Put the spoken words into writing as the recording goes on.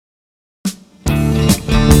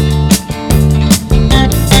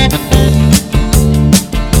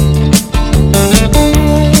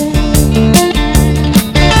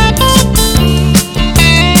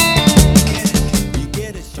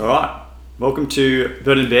Welcome to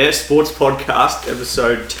Bird and Bear Sports Podcast,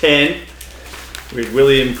 episode 10, with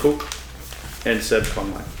William Cook and Seb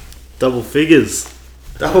Conway. Double figures.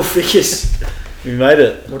 Double figures. We made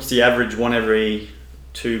it. What's the average? One every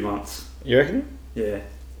 2 months. You reckon? Yeah.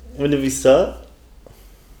 When did we start?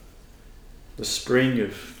 The spring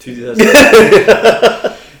of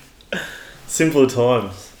 2000. Simpler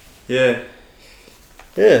times. Yeah.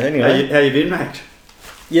 Yeah, anyway. How you been, mate?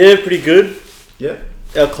 Yeah, pretty good. Yeah.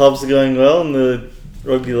 Our clubs are going well in the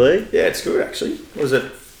rugby league. Yeah, it's good actually. What was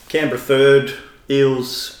it? Canberra 3rd,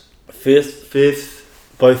 Eels Fifth. 5th.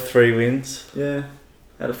 Both 3 wins. Yeah.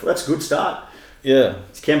 That's a good start. Yeah.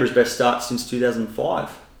 It's Canberra's best start since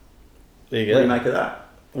 2005. There you What go. do you make of that?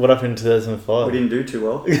 What happened in 2005? We didn't do too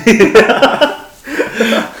well.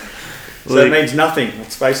 So it means nothing,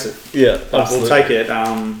 let's face it. Yeah, But absolutely. we'll take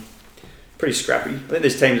it. Pretty scrappy. I think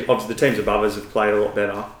there's teams, obviously the teams above us have played a lot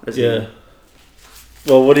better. Yeah.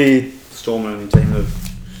 Well, what do you... Storm and the team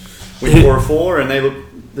have win 4 or 4, and they look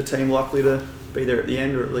the team likely to be there at the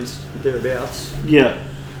end, or at least thereabouts. Yeah.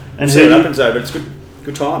 And See what happens though, but it's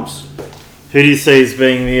good times. Who do you see as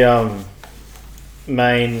being the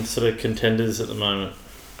main sort of contenders at the moment?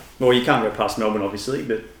 Well, you can't go past Melbourne, obviously,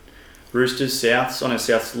 but Roosters, Souths. I know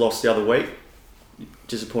Souths lost the other week.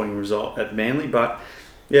 Disappointing result at Manly, but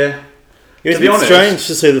yeah. It was To be a bit honest- strange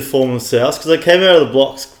to see the form of South because they came out of the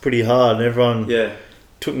blocks pretty hard and everyone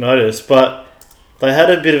took notice. But they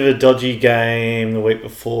had a bit of a dodgy game the week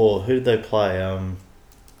before. Who did they play?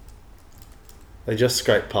 They just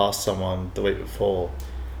scraped past someone the week before.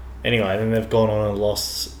 Anyway, then they've gone on and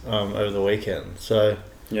lost over the weekend. So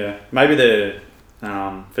Yeah, maybe they're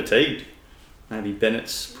fatigued. Maybe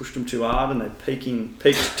Bennett's pushed them too hard and they're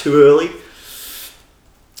peaked too early.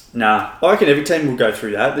 Nah, I reckon every team will go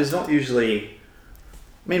through that. There's not usually...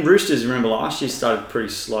 I mean, Roosters, remember last year, started pretty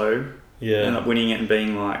slow. yeah, Ended up winning it and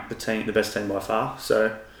being like the best team by far.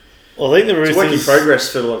 So well, I think the it's Roosters. a work in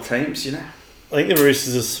progress for a lot of teams, you know. I think the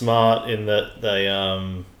Roosters are smart in that they.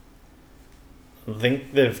 I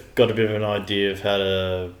think they've got a bit of an idea of how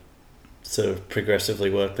to sort of progressively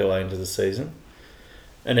work their way into the season,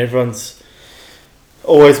 and everyone's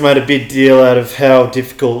always made a big deal out of how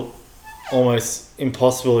difficult, almost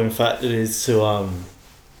impossible, in fact, it is to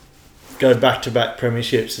go back-to-back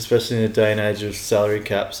premierships, especially in the day and age of salary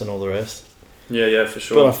caps and all the rest. Yeah, for But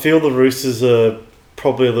sure. I feel the Roosters are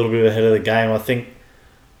probably a little bit ahead of the game. I think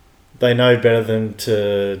they know better than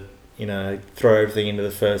to, throw everything into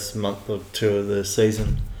the first month or 2 of the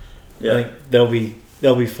season. Yeah, I think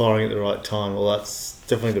they'll be firing at the right time. Well, that's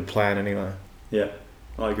definitely the plan anyway. yeah,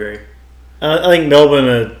 I agree. I think Melbourne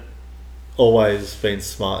have always been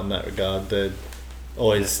smart in that regard. They're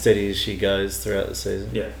always steady as she goes throughout the season.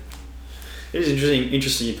 Yeah. It is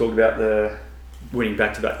interesting you talked about the winning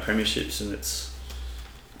back-to-back premierships, and it's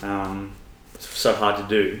so hard to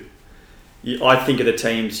do. I think of the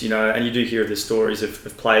teams, and you do hear of the stories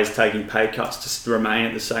of players taking pay cuts to remain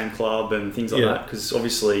at the same club and things like that, because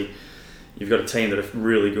obviously you've got a team that are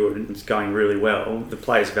really good and it's going really well. The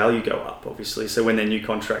players' value go up, obviously. So when their new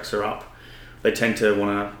contracts are up, they tend to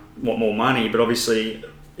want more money. But obviously,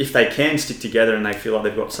 if they can stick together and they feel like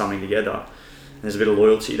they've got something together, and there's a bit of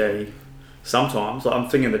loyalty, sometimes, like I'm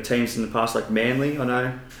thinking of the teams in the past, like Manly, I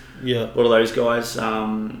know Yeah. a lot of those guys,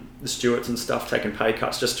 the Stewarts and stuff, taking pay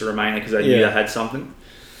cuts just to remain there because they knew they had something.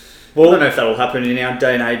 I don't know if that will happen in our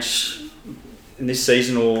day and age in this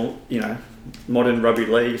season, or modern rugby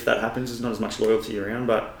league. If that happens, there's not as much loyalty around.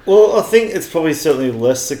 But Well, I think it's probably certainly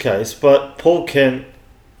less the case, but Paul Kent,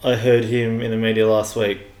 I heard him in the media last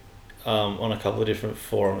week on a couple of different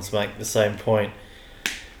forums make the same point.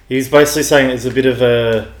 He was basically saying it's a bit of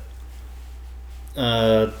a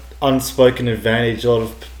unspoken advantage. A lot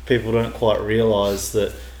of people don't quite realise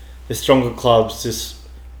that the stronger clubs just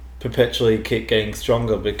perpetually keep getting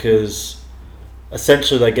stronger because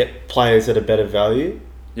essentially they get players at a better value.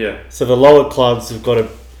 yeah, So the lower clubs have got to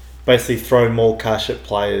basically throw more cash at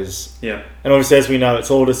players. yeah, And obviously, as we know,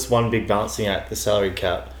 it's all just one big balancing act, the salary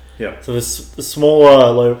cap. yeah, So the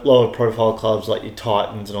smaller, lower profile clubs like your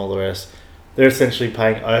Titans and all the rest, they're essentially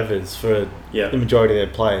paying overs for the majority of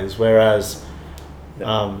their players. Whereas,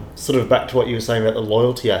 sort of back to what you were saying about the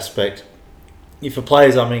loyalty aspect, if a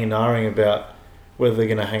player's umming and ahhing about whether they're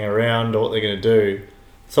going to hang around or what they're going to do,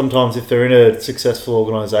 sometimes if they're in a successful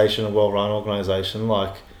organisation, a well-run organisation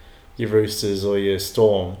like your Roosters or your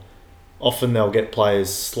Storm, often they'll get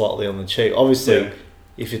players slightly on the cheap. Obviously,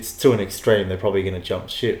 if it's to an extreme, they're probably going to jump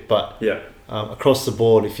ship. But across the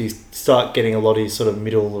board, if you start getting a lot of these sort of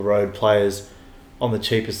middle-of-the-road players on the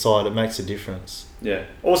cheaper side, it makes a difference. Yeah.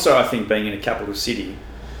 Also, I think being in a capital city,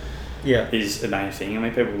 is the main thing. I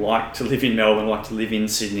mean, people like to live in Melbourne, like to live in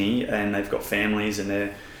Sydney, and they've got families and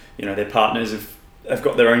their partners have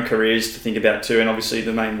got their own careers to think about too, and obviously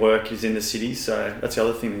the main work is in the city, so that's the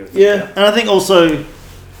other thing that we think about. And I think also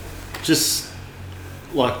just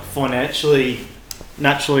like financially,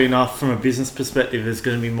 naturally enough, from a business perspective, there's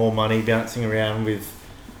going to be more money bouncing around with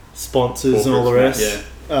sponsors and all the rest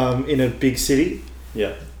in a big city.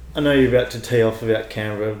 Yeah. I know you're about to tee off about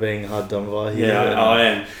Canberra being hard done by here. Yeah, I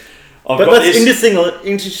am. But that's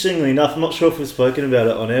interestingly enough, I'm not sure if we've spoken about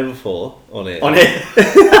it on air before. On air.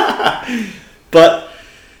 But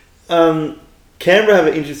Canberra have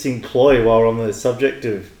an interesting ploy while we're on the subject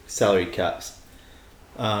of salary caps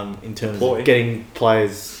in terms of getting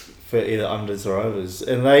players for either unders or overs.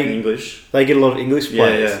 And they get a lot of English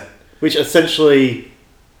players, which essentially...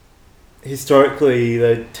 Historically,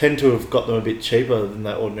 they tend to have got them a bit cheaper than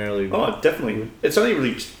they ordinarily would. Oh, definitely. It's only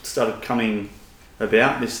really started coming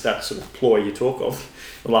about, that sort of ploy you talk of,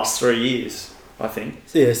 the last 3 years, I think.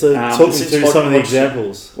 Yeah, so talk me through some of the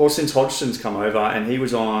examples. Well, since Hodgson's come over, and he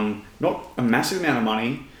was on not a massive amount of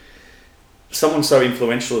money, someone so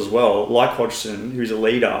influential as well, like Hodgson, who's a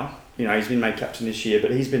leader. He's been made captain this year,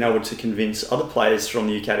 but he's been able to convince other players from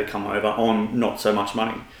the UK to come over on not so much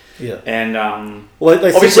money. Yeah, and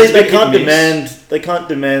they obviously they can't demand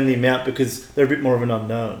the amount because they're a bit more of an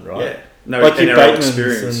unknown, right? Yeah, no, like NRL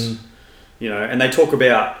experience, and they talk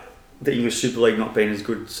about the English Super League not being as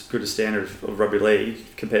good a standard of rugby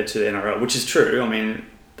league compared to the NRL, which is true. I mean,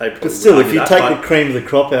 but still, if you take the cream of the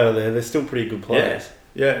crop out of there, they're still pretty good players.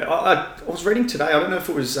 Yeah. I was reading today. I don't know if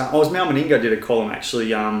it was. Mal Meningo did a column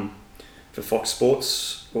actually for Fox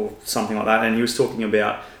Sports or something like that, and he was talking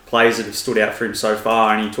about players that have stood out for him so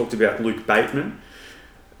far, and he talked about Luke Bateman.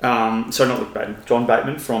 Not Luke Bateman, John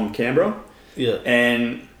Bateman from Canberra. Yeah.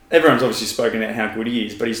 And everyone's obviously spoken about how good he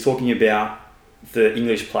is, but he's talking about the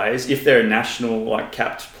English players. If they're a national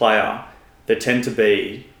capped player, they tend to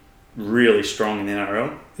be really strong in the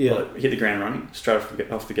NRL. Yeah. Hit the ground running straight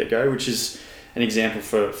off the get-go, which is an example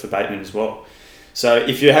for Bateman as well. So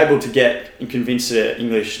if you're able to get and convince an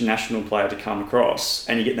English national player to come across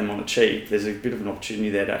and you get them on the cheap, there's a bit of an opportunity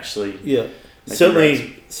there to actually... Yeah.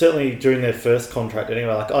 Certainly during their first contract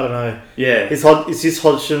anyway. I don't know. Yeah. Is this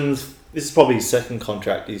Hodgson's... This is probably his second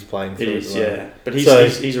contract he's playing through. It is, yeah. But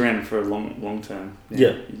he's around for a long term.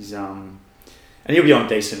 Yeah. He's and he'll be on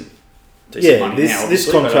decent money now.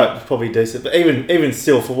 This contract is probably decent. But even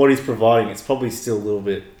still, for what he's providing, it's probably still a little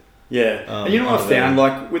bit... Yeah. And what I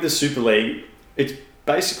found? With the Super League... It's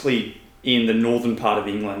basically in the northern part of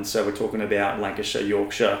England, so we're talking about Lancashire,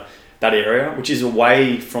 Yorkshire, that area, which is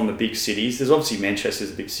away from the big cities. There's obviously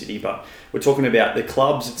Manchester's a big city, but we're talking about the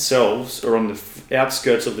clubs themselves are on the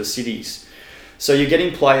outskirts of the cities. So you're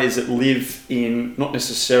getting players that live in not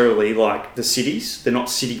necessarily the cities. They're not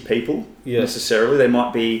city people necessarily. They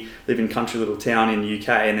might live in country little town in the UK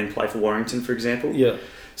and then play for Warrington, for example. Yeah.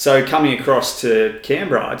 So coming across to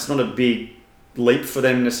Canberra, it's not a big leap for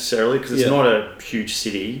them necessarily because it's not a huge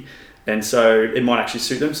city, and so it might actually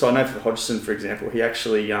suit them. So I know for Hodgson, for example, he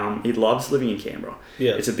actually he loves living in Canberra.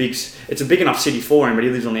 Yeah, it's a big enough city for him, but he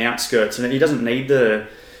lives on the outskirts and he doesn't need the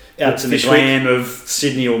glam of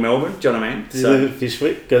Sydney or Melbourne. Do you know what I mean? Does he live at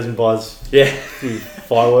Fyshwick? Goes and buys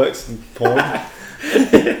fireworks and porn.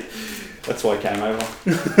 That's why he came over.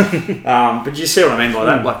 But you see what I mean by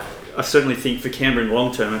that? I certainly think for Canberra in the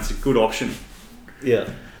long term, it's a good option. Yeah.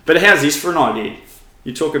 But how's this for an idea?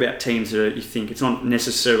 You talk about teams that you think it's not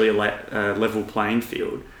necessarily a level playing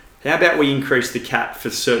field. How about we increase the cap for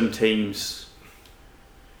certain teams?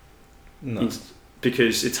 No.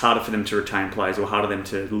 Because it's harder for them to retain players or harder for them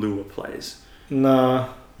to lure players. No.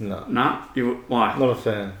 Why? Not a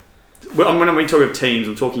fan. Well, when we talk of teams,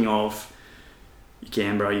 I'm talking of your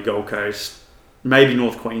Canberra, your Gold Coast, maybe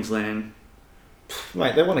North Queensland.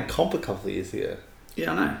 Mate, they won a comp a couple of years ago.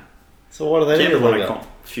 Yeah, I know. So what are they doing? Canberra won a comp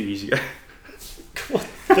a few years ago. What,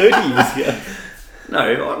 30 years ago? No,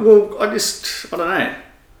 I don't know.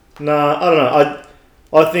 No, I don't know.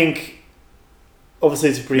 I think obviously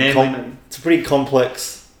it's a pretty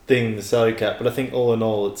complex thing, the salary cap, but I think all in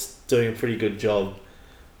all it's doing a pretty good job.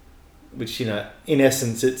 Which, in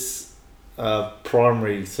essence, its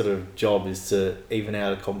primary sort of job is to even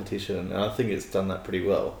out a competition, and I think it's done that pretty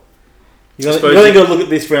well. You only got to look at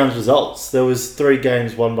this round's results. There was 3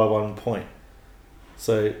 games won by 1 point.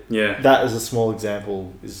 So that as a small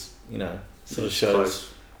example is, sort of shows close.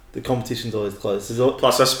 The competition's always close.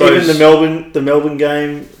 Plus, I suppose even the Melbourne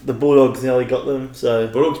game, the Bulldogs nearly got them. So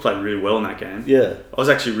Bulldogs played really well in that game. Yeah, I was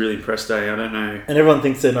actually really impressed. I don't know. And everyone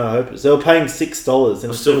thinks they're no hopers. They were paying $6 in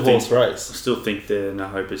a 2-horse race. I still think they're no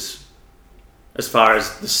hopers. as far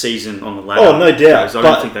as the season on the ladder. Oh, no doubt. I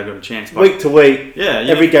don't think they've got a chance. Week to week,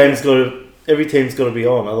 every team's got to be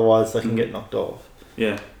on, otherwise they can get knocked off.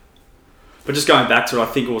 Yeah. But just going back to it, I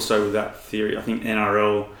think also with that theory, I think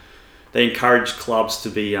NRL, they encourage clubs to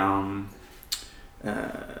be to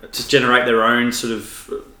generate their own sort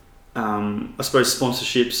of, I suppose,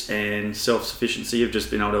 sponsorships and self-sufficiency of just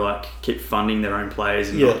being able to like keep funding their own players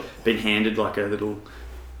and not being handed like a little,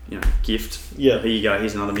 gift. Yeah. Here you go.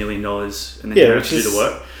 Here's another $1 million, and then you have to do the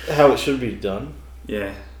work. How it should be done.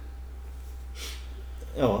 Yeah.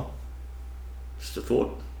 Oh well. Just a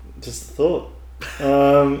thought.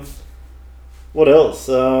 What else?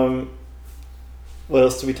 What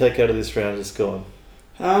else do we take out of this round just gone?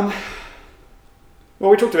 Well,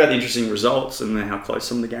 we talked about the interesting results and how close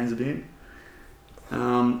some of the games have been.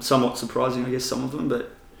 Somewhat surprising, I guess, some of them,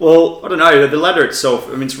 but I don't know. The ladder itself,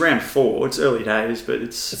 I mean, it's round 4. It's early days, but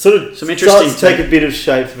it's sort of some interesting. Starts to take a bit of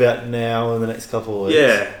shape about now in the next couple of weeks.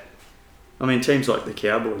 Yeah, I mean, teams like the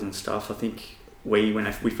Cowboys and stuff. I think when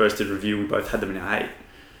we first did a review, we both had them in our 8.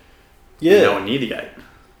 Yeah, no one near the 8.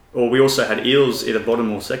 Or we also had Eels either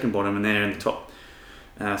bottom or second bottom, and they're in the top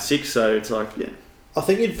 6. So it's like, yeah. I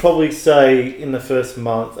think you'd probably say in the first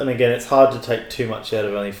month, and again, it's hard to take too much out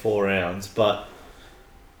of only 4 rounds, but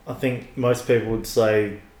I think most people would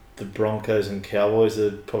say the Broncos and Cowboys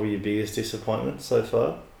are probably your biggest disappointment so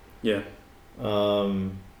far. Yeah.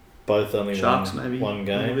 Both only Sharks, one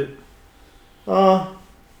game. Maybe. I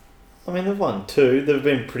mean, they've won 2. They've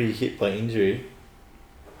been pretty hit by injury.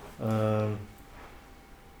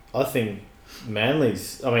 I think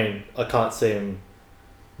Manly's... I mean, I can't see them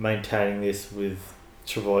maintaining this with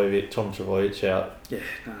Tom Trbojevic out. Yeah,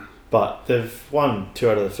 no. But they've won 2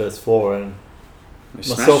 out of the first 4, and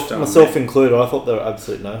myself included, I thought they were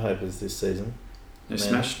absolute no-hopers this season. They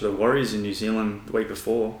smashed the Warriors in New Zealand the week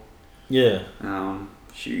before. Yeah.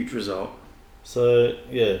 Huge result. So,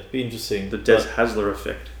 yeah, be interesting. The Des Hasler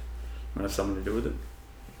effect might have something to do with it.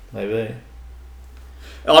 Maybe.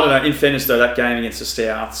 I don't know. In fairness, though, that game against the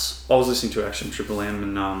Stouts, I was listening to actually Triple M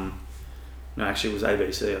and no, actually it was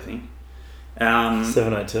ABC, I think.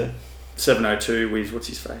 702. 702 with what's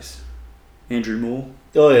his face, Andrew Moore.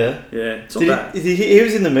 Oh yeah. Yeah, it's not bad. He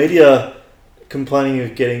was in the media complaining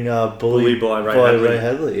of getting bullied by Ray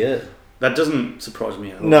Hadley. Yeah. That doesn't surprise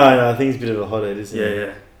me at all. No, I think he's a bit of a hothead, isn't he?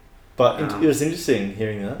 Yeah. But it was interesting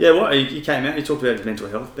hearing that. Yeah, well, he came out. He talked about his mental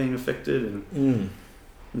health being affected and.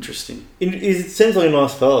 Interesting. It seems like a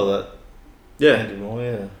nice fella, that. Andy Moore,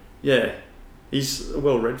 yeah. Yeah. He's a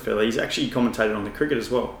well-read fella. He's actually commentated on the cricket as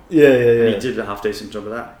well. Yeah. And he did a half-decent job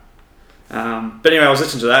of that. But anyway, I was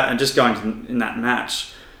listening to that and just going in that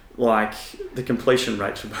match, like, the completion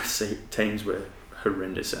rates for both teams were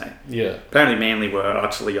horrendous, eh? Yeah. Apparently Manly were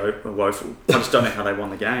utterly woeful. I just don't know how they won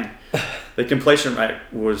the game. The completion rate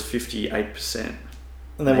was 58%.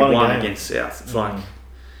 And they won against South. It's like...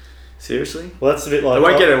 Seriously? Well, that's a bit like... They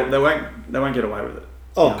won't get away with it.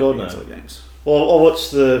 Oh, God, no. Games. Well, I watched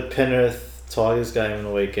the Penrith Tigers game on the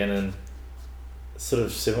weekend, and sort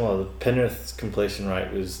of similar. The Penrith's completion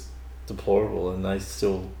rate was deplorable, and they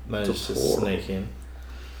still managed to sneak in.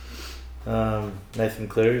 Nathan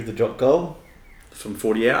Cleary with the drop goal. From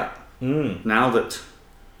 40 out. Nailed it.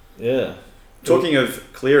 Yeah. Talking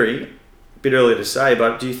of Cleary, a bit early to say,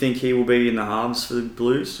 but do you think he will be in the halves for the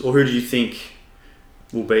Blues? Or who do you think...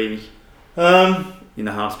 will be in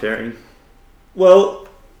the halves pairing? Well,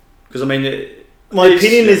 because I mean, my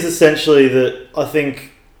opinion is essentially that I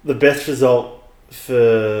think the best result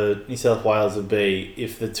for New South Wales would be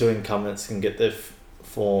if the 2 incumbents can get their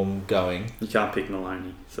form going. You can't pick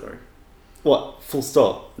Maloney, sorry. What? Full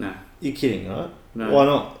stop? No. You're kidding, right? No. Why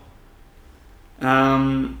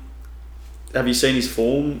not? Have you seen his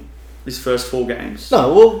form? His first 4 games?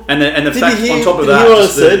 No. Well, and the fact on top of that, you know what I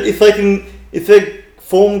said? If their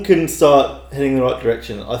form can start heading in the right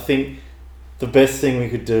direction, I think the best thing we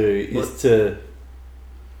could do is to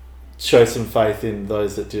show some faith in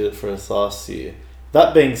those that did it for us last year.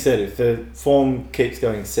 That being said, if the form keeps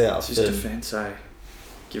going south... It's just defence, eh?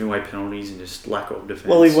 Giving away penalties and just lack of defence.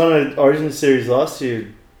 Well, he won an Origin series last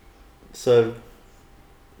year, so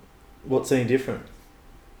what's any different?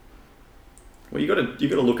 Well, you got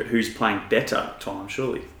to look at who's playing better, Tom,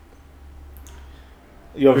 surely.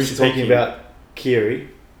 You're obviously talking about Keary.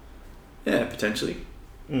 Yeah, potentially.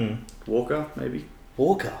 Walker, maybe.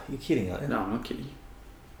 Walker? You're kidding, aren't you? No, I'm not kidding.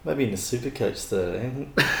 Maybe in the Supercoach third.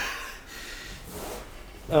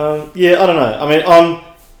 Yeah, I don't know. I mean,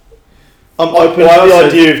 I'm open to the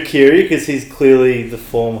idea of Keary because he's clearly the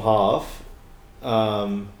form half.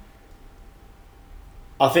 I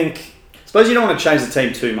think... Suppose you don't want to change the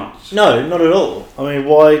team too much. No, not at all. I mean,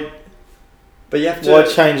 why But you have to... Why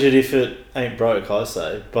change it if it ain't broke, I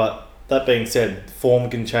say. But that being said, form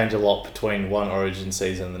can change a lot between one Origin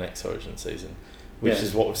season and the next Origin season, which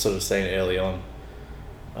is what we've sort of seen early on.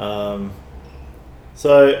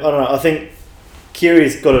 So, I don't know. I think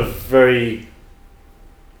Kiri's got a very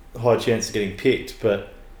high chance of getting picked,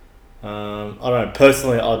 but I don't know.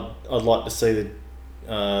 Personally, I'd like to see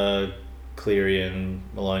the Cleary and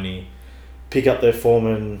Maloney pick up their form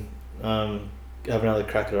and have another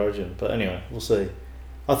crack at Origin. But anyway, we'll see.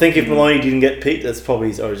 I think if Maloney didn't get picked, that's probably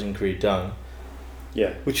his Origin career done.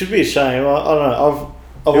 Yeah. Which would be a shame. I don't know.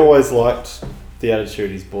 I've always liked the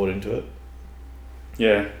attitude he's brought into it.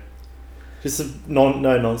 Yeah. Just a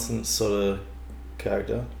no-nonsense sort of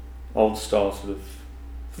character. Old style sort of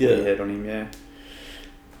head on him, yeah.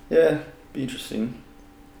 Yeah, be interesting.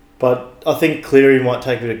 But I think Cleary might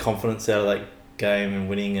take a bit of confidence out of that game and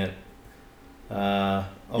winning it off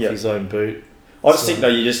his own boot. I just think, though,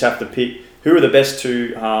 you just have to pick who are the best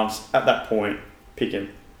two halves at that point, pick him.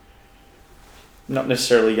 Not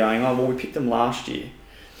necessarily going, oh, well, we picked them last year.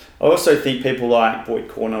 I also think people like Boyd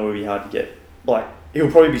Corner will be hard to get. Like, he'll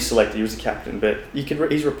probably be selected, he was the captain, but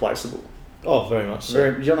he's replaceable. Oh, very much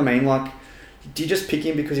so. Do you know what I mean? Like, do you just pick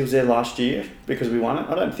him because he was there last year, because we won it?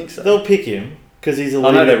 I don't think so. They'll pick him because he's a leader.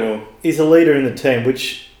 I know they will. He's a leader in the team,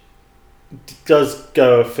 which does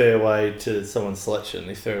go a fair way to someone's selection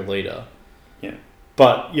if they're a leader. Yeah.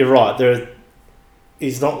 But you're right.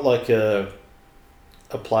 He's not like a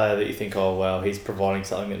player that you think, oh, wow, he's providing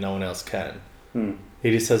something that no one else can.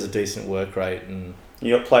 He just has a decent work rate. And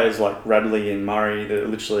you got players like Radley and Murray that are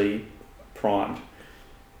literally primed.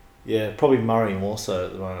 Yeah, probably Murray more so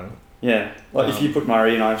at the moment. Yeah, like if you put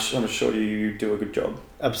Murray in, I'm sure you do a good job.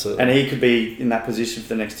 Absolutely. And he could be in that position for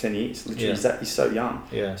the next 10 years. Literally, he's so young.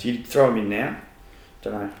 Yeah. So you throw him in now?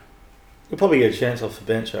 Don't know. He'll probably get a chance off the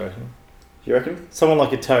bench, I reckon. You reckon? Someone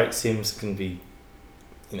like a Tarek Sims can be,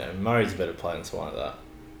 Murray's a better player than someone like that.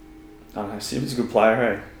 I don't know, Sims is a good player,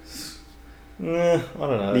 hey? I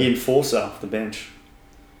don't know. The enforcer off the bench.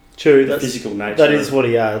 True, that's physical nature. That is what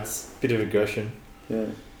he adds. Bit of aggression. Yeah.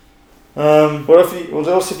 What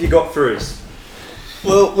else have you got for us?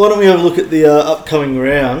 Well, why don't we have a look at the upcoming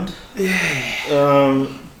round? Yeah.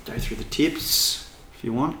 Go through the tips if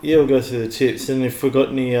you want. Yeah, we'll go through the tips, and if we've got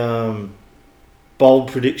any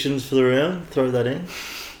bold predictions for the round, throw that in.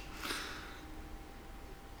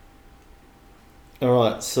 All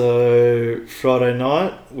right, so Friday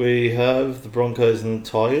night we have the Broncos and the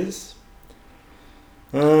Tigers.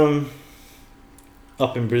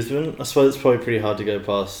 Up in Brisbane, I suppose it's probably pretty hard to go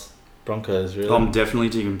past Broncos, really. I'm definitely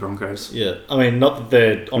taking Broncos. Yeah, I mean, not that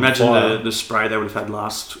they're on Imagine fire. the spray they would have had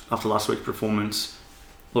after last week's performance.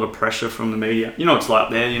 A lot of pressure from the media. You know what it's like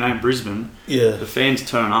there, in Brisbane. Yeah. The fans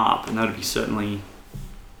turn up and they'd be certainly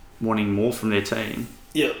wanting more from their team.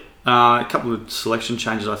 Yeah. A couple of selection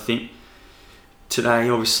changes, I think. Today,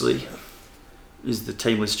 obviously, is the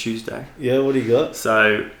Team List Tuesday. Yeah, what do you got?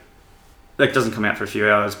 So, that doesn't come out for a few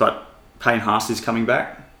hours, but Payne Haas is coming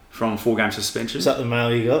back from 4-game suspension. Is that the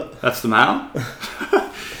mail you got? That's the mail.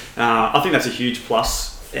 I think that's a huge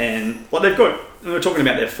plus. And they've got, we're talking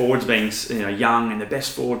about their forwards being young and the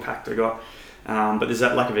best forward pack they've got. But there's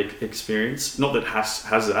that lack of experience. Not that Haas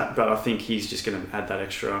has that, but I think he's just going to add that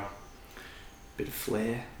extra bit of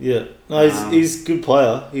flair. Yeah. No, he's a good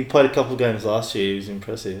player. He played a couple of games last year. He was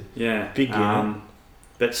impressive. Yeah. Big unit.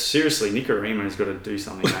 But seriously, Nick Arima has got to do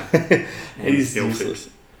something. He's useless.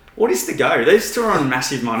 What is the go? They're still on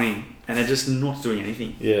massive money and they're just not doing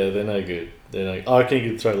anything. Yeah, they're no good. I reckon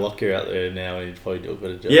you could throw Lockyer out there now and he'd probably do a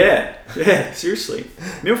better job. Yeah, seriously.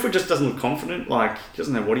 Milford just doesn't look confident. Like, he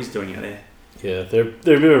doesn't know what he's doing out there. Yeah, they're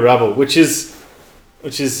a bit of rabble, which is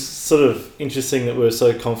sort of interesting that we're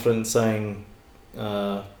so confident in saying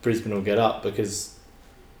Brisbane will get up because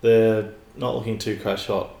they're not looking too crash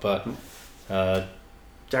hot. But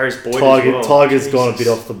Darius Boyd Tiger's gone a bit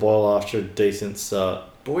off the boil after a decent start.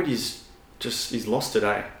 Boyd he's lost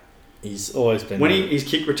today. He's always been when his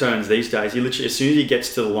kick returns these days. He literally, as soon as he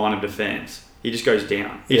gets to the line of defence, he just goes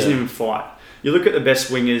down. He doesn't even fight. You look at the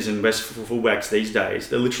best wingers and best fullbacks these days;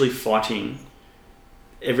 they're literally fighting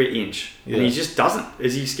every inch, and he just doesn't.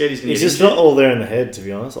 Is he scared he's going to? He's just not all there in the head, to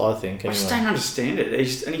be honest. I think. Anyway. I just don't understand it.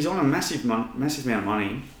 He's on a massive amount of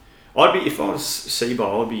money. I'd be, if I was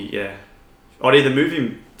Seabold, I'd either move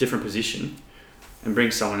him different position and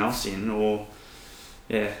bring someone else in, or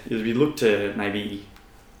you'd look to maybe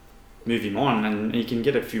move him on and you can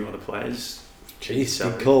get a few other players. Jeez,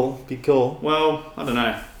 big call. Well, I don't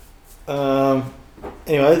know.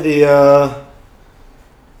 Anyway,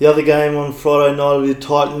 the other game on Friday night will be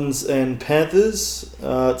Titans and Panthers.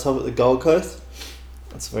 It's up at the Gold Coast.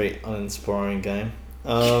 That's a very uninspiring game.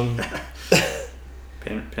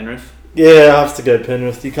 Penrith. Yeah, I have to go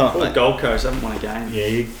Penrith. You can't. Or Gold Coast haven't won a game.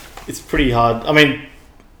 Yeah, it's pretty hard. I mean,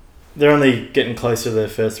 they're only getting closer to their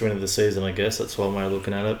first win of the season, I guess. That's one way of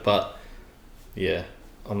looking at it. But, yeah,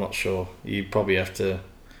 I'm not sure. You probably have to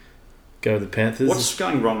go with the Panthers. What's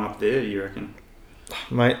going wrong up there, you reckon?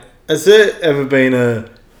 Mate, has there ever been a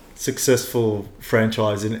successful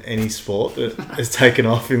franchise in any sport that has taken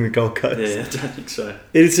off in the Gold Coast? Yeah, I don't think so.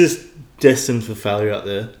 It is just destined for failure up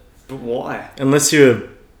there. But why? Unless you're a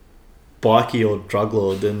bikie or drug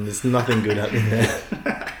lord, then there's nothing good happening there.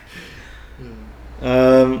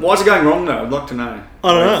 Why is it going wrong though? I'd like to know.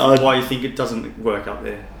 I don't know. Why you think it doesn't work up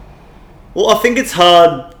there? Well, I think it's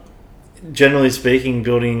hard, generally speaking,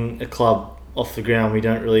 building a club off the ground. We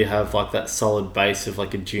don't really have like that solid base of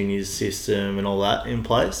like a juniors system and all that in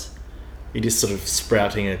place. You're just sort of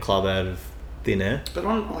sprouting a club out of thin air. But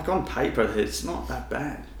on paper, it's not that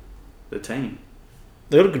bad. The team.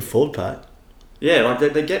 They got a good forward pack. Yeah, like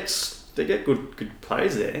they get good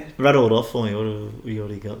players there. Rattle it off for me. What have we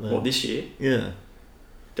already got there? What, this year? Yeah.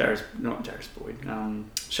 Not Darius Boyd.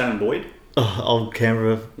 Shannon Boyd. Oh, old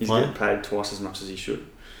Canberra He's player. getting paid twice as much as he should.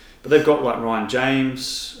 But they've got like Ryan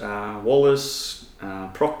James, Wallace,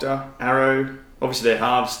 Proctor, Arrow. Obviously their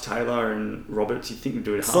halves, Taylor and Roberts. You'd think would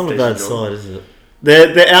do a half decent job. It's not a bad side, is it?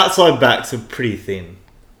 Their outside backs are pretty thin.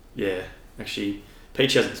 Yeah, actually,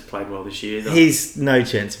 Peach hasn't played well this year. Though. He's no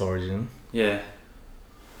chance of Origin. Yeah.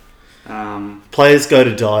 Players go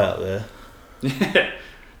to die up there. Yeah.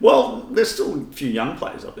 Well, there's still a few young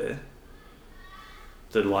players up there.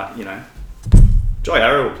 That Jai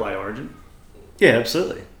Arrow will play Origin. Yeah,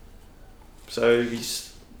 absolutely. So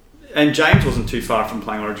and James wasn't too far from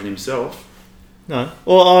playing Origin himself. No.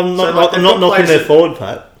 Well, I'm not knocking their forward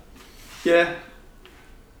pack. Yeah.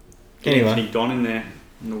 Anyway. Anthony Don in there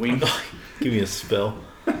in the wing. Give me a spell.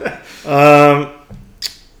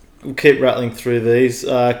 We'll keep rattling through these.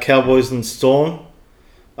 Cowboys and Storm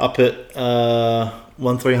up at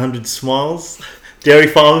 1300 Smiles. Dairy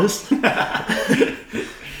Farmers.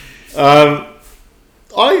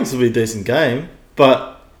 I think this will be a decent game,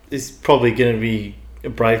 but it's probably going to be a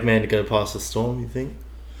brave man to go past the Storm, you think?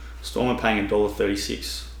 Storm are paying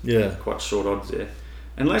 $1.36. Yeah. Quite short odds there.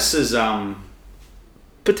 Unless there's...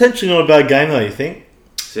 potentially not a bad game though, you think?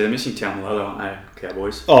 See, they're missing Taumalo, aren't they,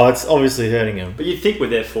 Cowboys? Oh, it's obviously hurting them. But you'd think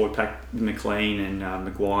with their forward pack, McLean and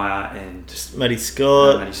Maguire and... Matty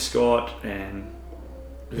Scott. Matty Scott and...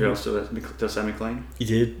 Who else did I say McLean? You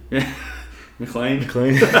did. Yeah. McLean.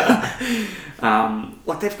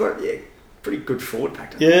 Like they've got pretty good forward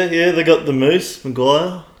pack. Yeah, they got the Moose,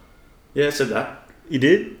 Maguire. Yeah, I said that. You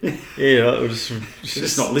did? Yeah, right. We're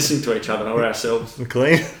just not listening to each other or ourselves.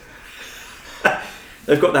 McLean.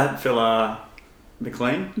 They've got that fella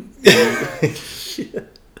McLean. Famous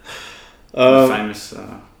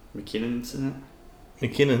McKinnon incident.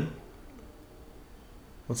 McKinnon?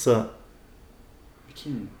 What's that?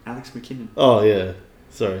 Alex McKinnon. Oh yeah,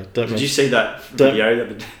 sorry. Did you see that video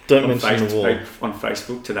don't mention the wall on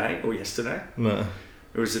Facebook today or yesterday? No.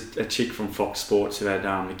 It was a chick from Fox Sports who had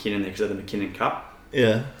McKinnon there because they had the McKinnon Cup.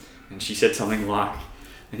 Yeah. And she said something like,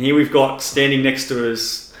 "And here we've got standing next to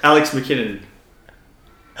us Alex McKinnon,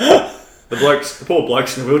 the poor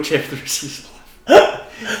bloke's in a wheelchair for the rest of his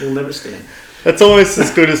life. He'll never stand." That's almost as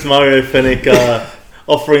good as Mario Fenech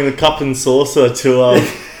offering the cup and saucer to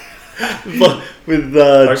with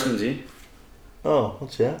Postman's here. Oh,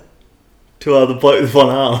 watch out. To the bloke with one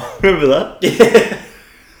arm. Remember that?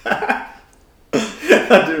 Yeah.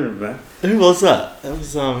 I do remember that. Who was that? That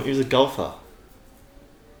was he was a golfer.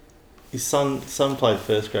 His son played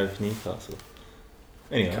first grade for Newcastle.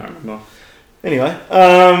 Anyway. Can't remember. Anyway,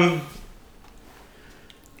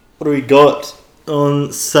 what do we got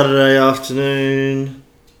on Saturday afternoon?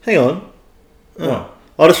 Hang on. Oh.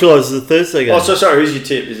 I just realised it's a Thursday game. Oh, so sorry, who's your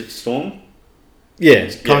tip? Is it Storm? Yeah,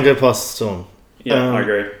 can't go past the Storm. Yeah, I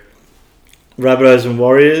agree. Rabbitohs and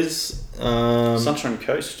Warriors. Sunshine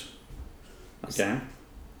Coast. That game.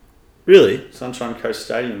 Really? Sunshine Coast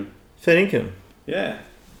Stadium. Fair income. Yeah.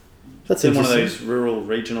 That's in one of those rural,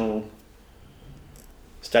 regional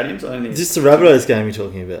stadiums. I don't think. Is this the Rabbitohs game you're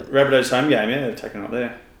talking about? Rabbitohs home game, yeah, they're taken up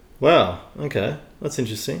there. Wow, okay. That's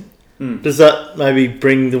interesting. Mm. Does that maybe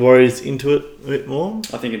bring the Warriors into it a bit more?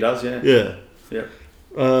 I think it does, yeah. Yeah. Yeah.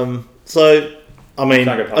 So, I mean,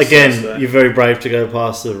 again, you're very brave to go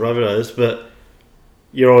past the Rabbitohs, but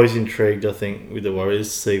you're always intrigued, I think, with the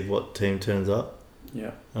Warriors to see what team turns up.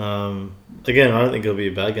 Yeah. Again, I don't think it'll be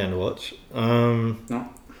a bad game to watch. No.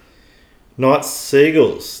 Knights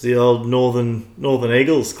Seagulls, the old Northern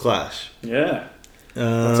Eagles clash. Yeah.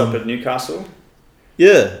 That's up at Newcastle.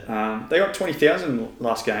 Yeah. They got 20,000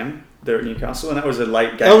 last game there at Newcastle, and that was a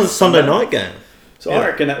late game. That was a Sunday night game. So I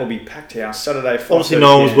reckon that will be packed house Saturday. Obviously,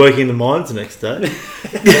 no one was working in the mines the next day.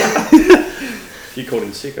 You called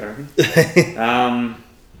in sick, I reckon. I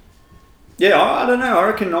don't know. I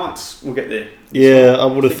reckon Knights will get there. Yeah, I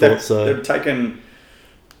would have thought so. They've taken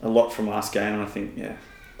a lot from last game, and I think,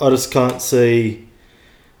 I just can't see.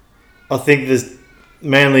 I think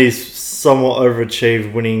Manly's somewhat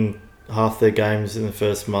overachieved, winning half their games in the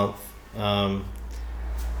first month, and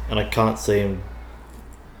I can't see them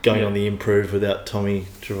going on the improve without Tommy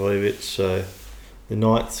Trbojevic. So the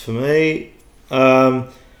Knights for me.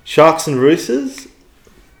 Sharks and Roosters.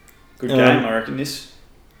 Good game, I reckon this.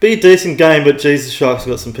 Be a decent game, but geez, the Sharks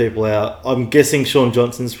have got some people out. I'm guessing Sean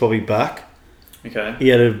Johnson's probably back. Okay. He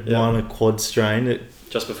had a minor quad strain.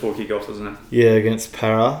 Just before kick-off, wasn't it? Yeah, against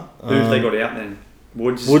Para. Who have they got out then?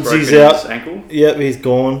 Woodsy's out. His ankle? Yep, he's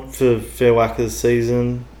gone for fair whack of the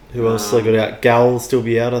season. Who else they got out? Gal will still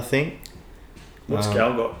be out, I think. What's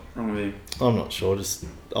Gal got wrong with him? I'm not sure, just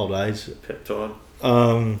old age. Peptide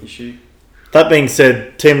issue. That being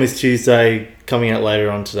said, Team List Tuesday coming out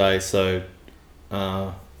later on today, so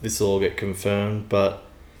this will all get confirmed. But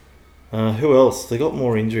who else? They got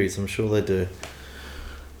more injuries, I'm sure they do.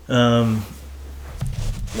 You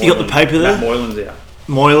got the paper there? Matt Moylan's out.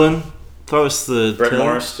 Moylan. Throw us the... Brett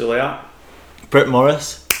Morris still out. Brett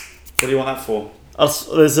Morris. What do you want that for?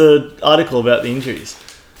 There's an article about the injuries.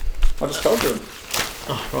 I just told you.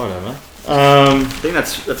 Oh, righto, mate. I think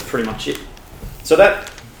that's pretty much it. So that...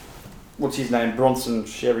 What's his name? Bronson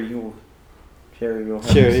Sherry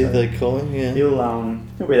they call him, yeah.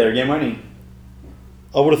 He'll be there again, won't he?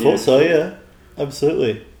 I would have thought so, yeah.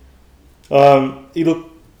 Absolutely. He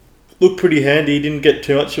looked pretty handy. He didn't get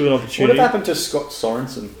too much of an opportunity. What happened to Scott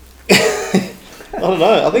Sorensen? I don't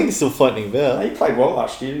know. I think he's still floating about. He played well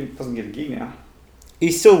last year. He doesn't get a gig now.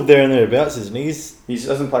 He's still there and thereabouts, isn't he? He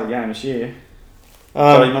hasn't played a game this year.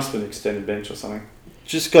 So he must have been extended bench or something.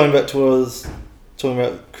 Just going back to what I was talking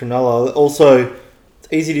about Cronulla. Also, it's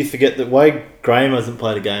easy to forget that Wade Graham hasn't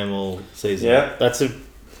played a game all season. Yeah. That's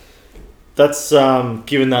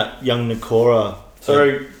given that young Nakora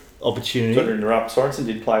opportunity. Sorry to interrupt. Sorensen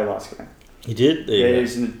did play last game. He did? Yeah,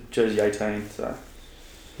 he's in the jersey 18, so...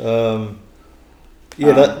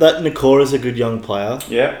 that Nakora's a good young player.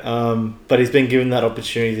 Yeah. But he's been given that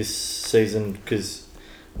opportunity this season because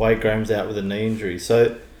Wade Graham's out with a knee injury.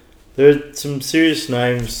 So there are some serious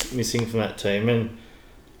names missing from that team, and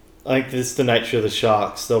I think this is the nature of the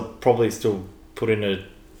Sharks. They'll probably still put in a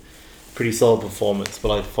pretty solid performance,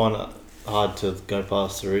 but I find it hard to go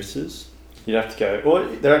past the Roosters. You'd have to go. Well,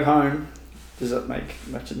 they're at home. Does that make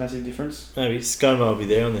a massive difference? Maybe Scoma will be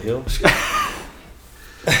there on the hill.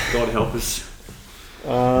 God help us.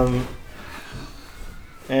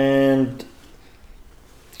 And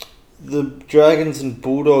the Dragons and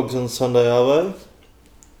Bulldogs on Sunday, Arvo.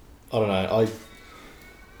 I don't know.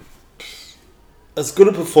 As good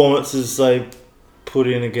a performance as they put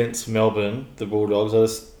in against Melbourne, the Bulldogs,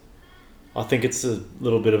 I think it's a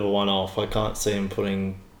little bit of a one-off. I can't see them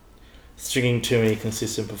stringing too many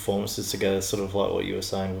consistent performances together, sort of like what you were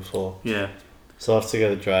saying before. Yeah. So I have to go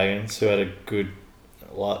the Dragons, who had a good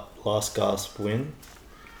last gasp win.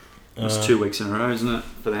 It's 2 weeks in a row, isn't it,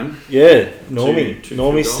 for them? Yeah,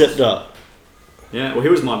 Normie stepped up. Yeah, well, he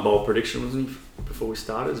was my bold prediction, wasn't he, before we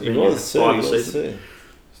started? He was too.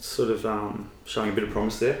 Sort of showing a bit of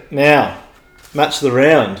promise there. Now, match of the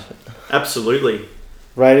round. Absolutely.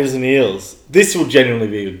 Raiders and Eels. This will genuinely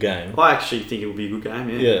be a good game. I actually think it will be a good game,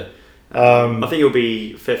 yeah. Yeah. I think it'll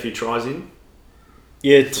be a fair few tries in.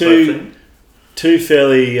 Yeah, two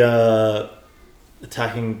fairly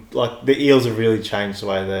attacking. Like, the Eels have really changed the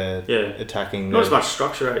way they're attacking. Not as much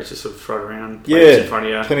structure, it's just sort of throw it around. In front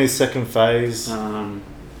of you. Plenty of second phase. And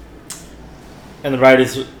the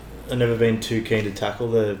Raiders have never been too keen to tackle.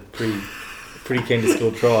 They're pretty keen to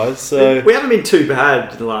score tries. So we haven't been too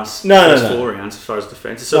bad in the last first 4 rounds as far as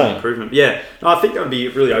defence. It's certainly improvement. Yeah, no, I think that would be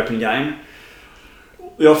a really open game.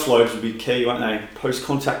 The offloads would be key, won't they?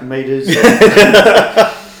 Post-contact meters.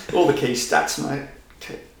 All the key stats, mate.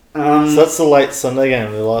 So that's the late Sunday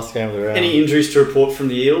game, the last game of the round. Any injuries to report from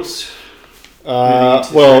the Eels?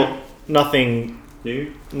 Nothing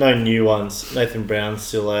new. No new ones. Nathan Brown's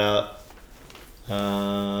still out.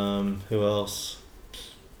 Who else?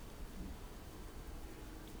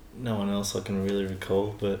 No one else I can really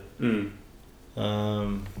recall, but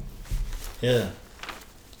yeah,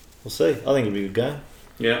 we'll see. I think it'll be a good game.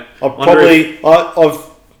 Yeah, I've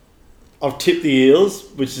tipped the Eels,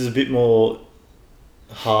 which is a bit more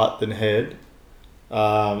heart than head.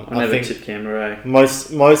 I think tipped Canberra.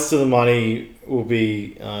 Most of the money will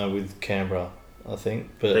be with Canberra, I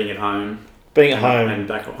think. But being at home and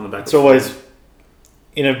back on the back. It's always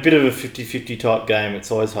in a bit of a 50-50 type game,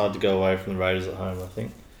 it's always hard to go away from the Raiders at home, I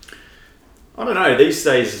think. I don't know. These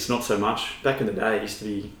days, it's not so much. Back in the day, it used to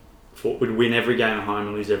be we'd win every game at home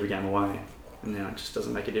and lose every game away. And now it just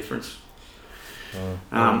doesn't make a difference.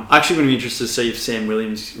 Actually, going to be interested to see if Sam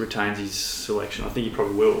Williams retains his selection. I think he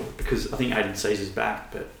probably will, because I think Aiden Caesar's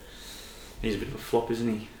back, but he's a bit of a flop,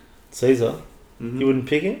 isn't he? Caesar? Mm-hmm. You wouldn't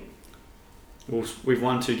pick him? Well, we've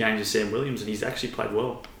won 2 games with Sam Williams, and he's actually played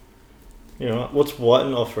well. Yeah, what's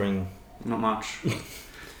Whiten offering? Not much.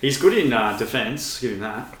 He's good in defence, give him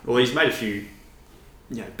that. Well, he's made a few,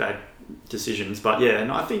 bad decisions, but yeah,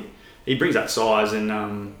 no, I think he brings that size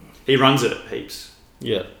and he runs it heaps.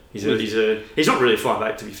 Yeah, he's not really a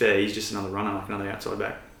 5'8", to be fair. He's just another runner, like another outside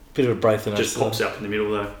back. Bit of a Braithen. Just pops up in the middle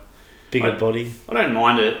though. Bigger body. I don't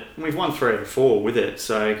mind it. We've won 3 out of 4 with it,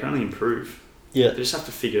 so it can only improve. Yeah, they just have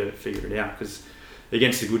to figure it out, because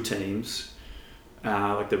against the good teams,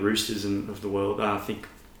 like the Roosters of the world, I think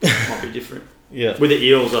it might be different. Yeah. With the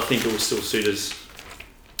Eels, I think it will still suit us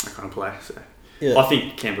that kind of play. So yeah. I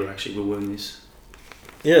think Canberra actually will win this.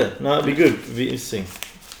 Yeah, no, it'd be good. It'd be interesting.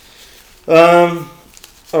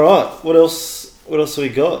 All right, what else have we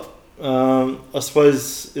got? I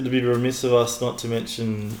suppose it'd be remiss of us not to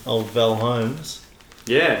mention old Val Holmes.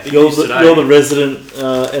 Yeah, you're the resident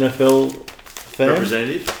NFL fan.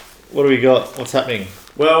 Representative. What do we got? What's happening?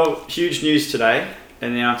 Well, huge news today.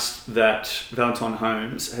 Announced that Valentine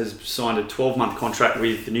Holmes has signed a 12-month contract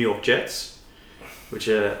with the New York Jets, which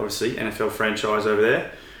are obviously NFL franchise over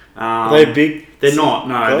there. Are they big? They're not.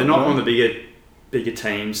 No, they're not one of the bigger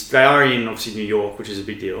teams. They are in obviously New York, which is a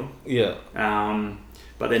big deal. Yeah.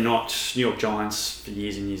 But they're not. New York Giants for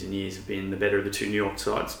years and years and years have been the better of the 2 New York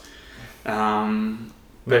sides.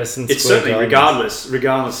 But it's certainly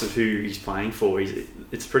regardless of who he's playing for,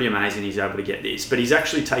 it's pretty amazing he's able to get this. But he's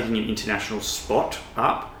actually taking an international spot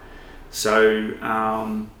up. So,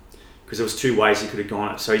 because there was 2 ways he could have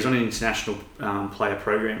gone it. So he's on an international player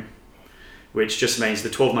program, which just means the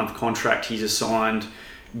 12-month contract he's assigned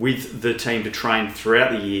with the team to train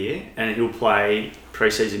throughout the year, and he'll play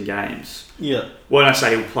pre-season games. Yeah. When I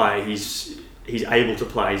say he'll play, he's able to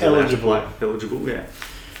play. He's eligible. Allowed to play. Eligible, yeah.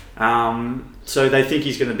 So they think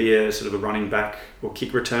he's going to be a sort of a running back or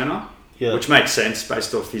kick returner, which makes sense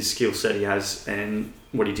based off his skill set he has and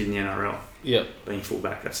what he did in the NRL. Yeah, being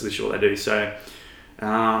fullback, that's literally what they do. So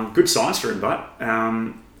good signs for him, but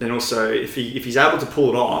then also if he's able to pull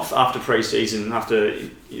it off after pre-season, after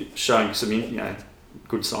showing some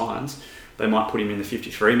good signs, they might put him in the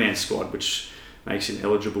 53-man squad, which makes him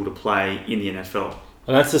eligible to play in the NFL.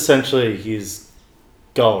 And that's essentially his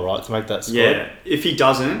goal, right, to make that squad? Yeah, if he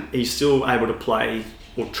doesn't, he's still able to play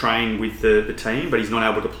or train with the team, but he's not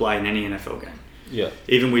able to play in any NFL game. Yeah.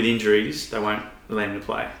 Even with injuries, they won't allow him to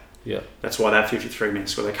play. Yeah. That's why that 53-man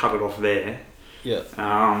squad, they cut it off there. Yeah.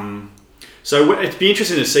 So it'd be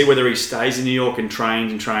interesting to see whether he stays in New York and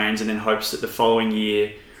trains and then hopes that the following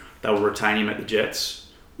year they'll retain him at the Jets,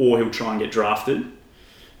 or he'll try and get drafted.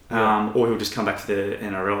 Or he'll just come back to the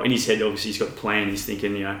NRL. In his head, obviously, he's got the plan. He's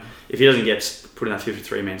thinking, if he doesn't get put in that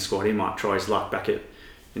 53-man squad, he might try his luck back in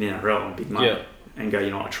the NRL on big money and go,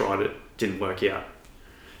 I tried it, didn't work out.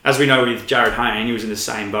 As we know with Jared Hayne, he was in the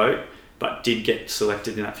same boat, but did get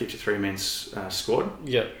selected in that 53-man squad.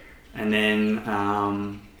 Yeah. And then,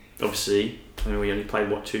 obviously, we only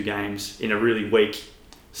played, 2 games in a really weak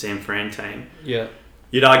San Fran team. Yeah.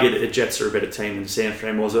 You'd argue that the Jets are a better team than San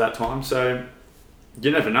Fran was at that time, so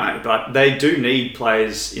you never know, but they do need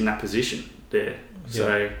players in that position there.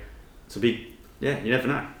 So it's a big, you never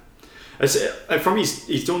know. From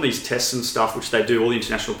he's doing these tests and stuff, which they do. All the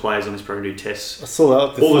international players on this program do tests. I saw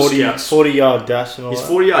that, the 40-yard dash and all that. His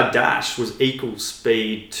 40-yard dash was equal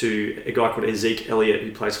speed to a guy called Zeke Elliott,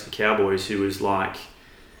 who plays for the Cowboys, who was like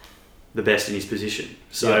the best in his position.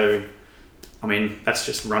 So, I mean, that's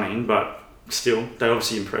just running, but still, they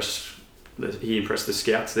obviously he impressed the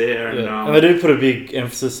scouts there. And they do put a big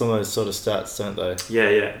emphasis on those sort of stats, don't they?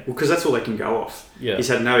 Yeah. Well, because that's all they can go off. Yeah. He's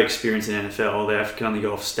had no experience in NFL. They can only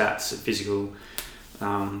go off stats and physical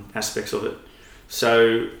aspects of it.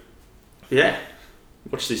 So,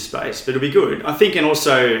 watch this space. But it'll be good. I think, and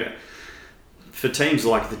also for teams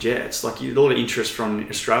like the Jets, like a lot of interest from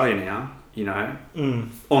Australia now,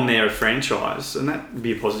 on their franchise, and that would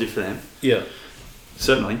be a positive for them. Yeah.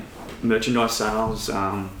 Certainly. Merchandise sales,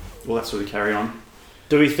 all that sort of carry on.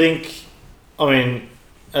 Do we think,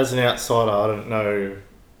 as an outsider, I don't know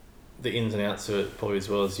the ins and outs of it probably as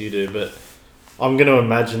well as you do, but I'm going to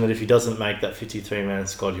imagine that if he doesn't make that 53-man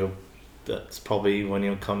squad, that's probably when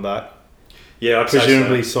he'll come back. Yeah, I'd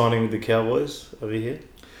presumably say so. Signing with the Cowboys over here.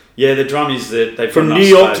 Yeah, the drum is that they've from New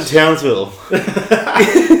York to Townsville,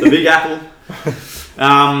 the Big Apple.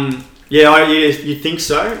 You think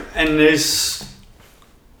so. And there's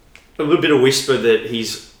a little bit of whisper that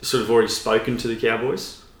he's sort of already spoken to the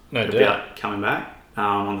Cowboys about coming back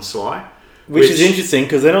on the sly. Which is interesting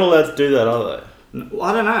because they're not allowed to do that, are they? Well,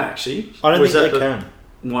 I don't know, actually. I don't think they can.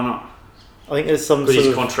 Why not? I think there's some sort of... But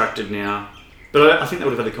he's contracted now. But I think they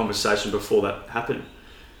would have had a conversation before that happened.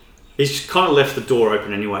 He's kind of left the door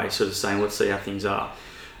open anyway, sort of saying, let's see how things are.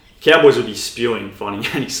 Cowboys would be spewing finding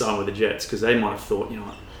out he signed with the Jets because they might have thought,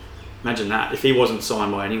 imagine that. If he wasn't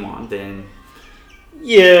signed by anyone, then...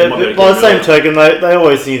 Yeah, but by the same token, they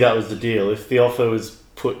always knew that was the deal. If the offer was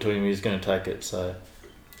put to him, he was going to take it, so...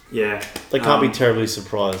 Yeah. They can't be terribly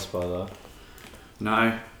surprised by that.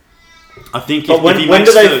 No. I think when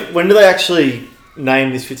do they actually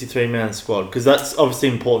name this 53-man squad? Because that's obviously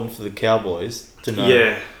important for the Cowboys to know.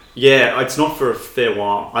 Yeah, it's not for a fair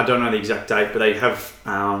while. I don't know the exact date, but they have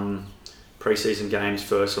pre-season games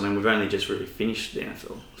first, and then we've only just really finished the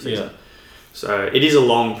NFL season. Yeah. So it is a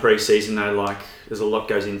long pre-season though, like there's a lot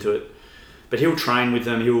goes into it. But he'll train with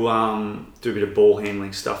them, he'll do a bit of ball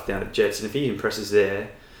handling stuff down at Jets, and if he impresses there,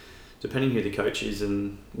 depending who the coach is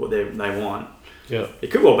and what they want,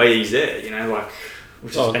 it could well be he's there,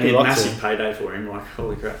 which is a massive payday for him, like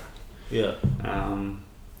holy crap. Yeah.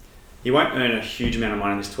 He won't earn a huge amount of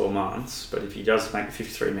money in this 12 months, but if he does make the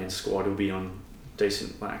 53-man squad, he'll be on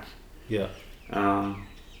decent whack. Yeah.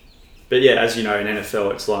 But yeah, as you know, in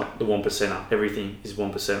NFL, it's like the 1%er. Everything is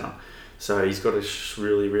 1%er. So he's got to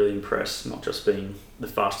really, really impress, not just being the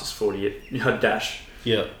fastest 40-yard dash.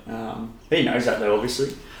 Yeah. He knows that though,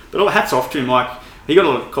 obviously. But hats off to him. Like he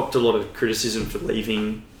copped a lot of criticism for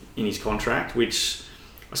leaving in his contract, which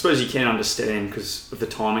I suppose you can understand because of the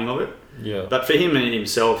timing of it. Yeah. But for him and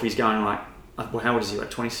himself, he's going like how old is he?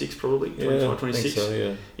 Like 26 probably? 25, 26? I think so,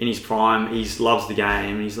 yeah. In his prime, he loves the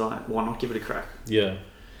game. And he's like, why not give it a crack? Yeah.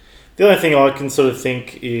 The only thing I can sort of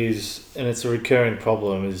think is, and it's a recurring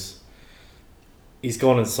problem, is he's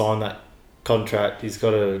gone and signed that contract. He's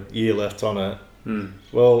got a year left on it.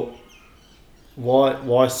 Well,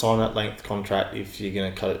 why sign that length contract if you're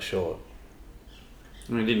going to cut it short?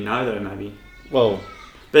 I mean, I didn't know though, maybe. Well...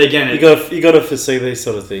 But again, you got to foresee these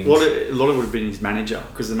sort of things. A lot of it would have been his manager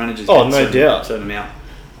because the managers certain amount.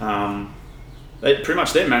 Pretty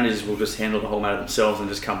much their managers will just handle the whole matter themselves and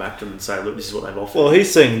just come back to them and say, look, this is what they've offered. Well,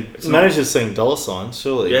 manager's seeing dollar signs,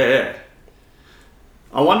 surely. Yeah.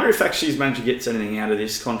 I wonder if actually his manager gets anything out of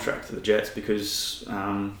this contract to the Jets because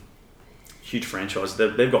huge franchise,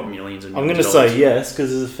 they've got millions and millions. I'm going to say yes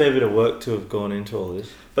because there's a fair bit of work to have gone into all this.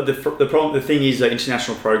 But the thing is that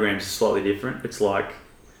international programs are slightly different. It's like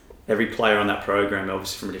every player on that program are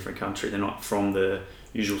obviously from a different country. They're not from the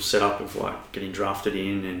usual setup of like getting drafted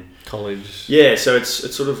in and college. Yeah, so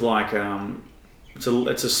it's sort of like it's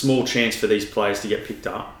a small chance for these players to get picked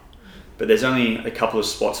up, but there's only a couple of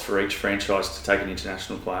spots for each franchise to take an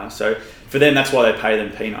international player. So for them, that's why they pay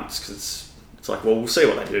them peanuts because it's like, well, we'll see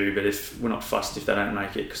what they do, but if we're not fussed if they don't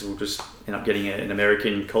make it because we'll just end up getting an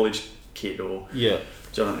American college kid or do you know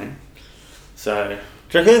what I mean? So.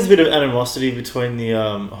 Do you reckon there's a bit of animosity between the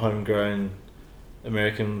homegrown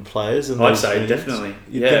American players and I'd say definitely.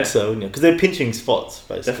 You'd think so, wouldn't you? Because they're pinching spots,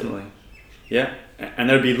 basically. Definitely. Yeah. And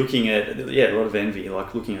they'd be looking at, a lot of envy,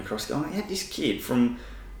 like looking across going, this kid from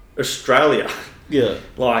Australia,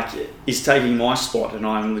 like, is taking my spot and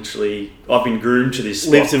I've been groomed to this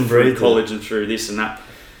spot through college and through this and that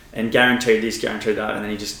and guaranteed this, guaranteed that, and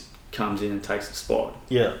then he just comes in and takes the spot.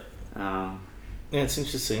 Yeah. It's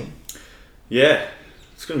interesting. Yeah.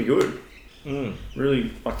 It's going to be good.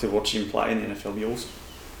 Really like to watch him play in the NFL. Be awesome.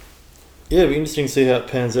 Yeah, it'll be interesting to see how it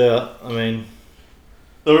pans out. I mean,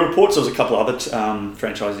 there were reports there was a couple of other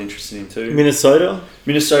franchises interested in too. Minnesota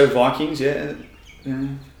Vikings, yeah.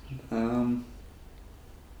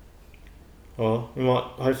 Well, he might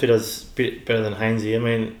hopefully does a bit better than Hainsey. I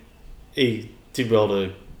mean, he did well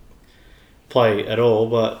to play at all,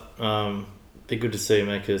 but be good to see him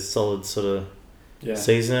make a solid sort of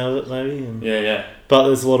season out of it, maybe. And, but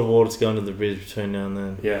there's a lot of water to go under the bridge between now and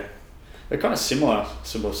then. Yeah. They're kind of similar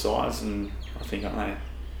size, and I think, aren't they?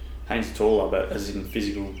 Haynes taller, but as in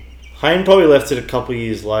physical. Hayne probably left it a couple of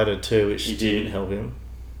years later too, which didn't help him.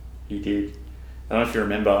 He did. I don't know if you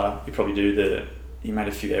remember, you probably do he made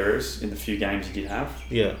a few errors in the few games he did have.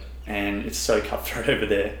 Yeah. And it's so cutthroat over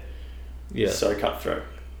there. Yeah. So cutthroat.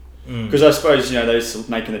 Because I suppose, those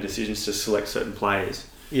making the decisions to select certain players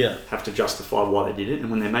have to justify why they did it. And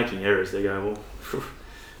when they're making errors, they go, well,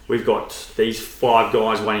 we've got these 5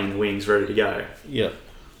 guys waiting in the wings ready to go. Yeah.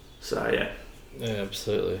 So, yeah. Yeah,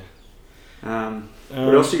 absolutely. What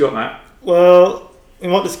else you got, Matt? Well, we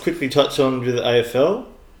might just quickly touch on with the AFL.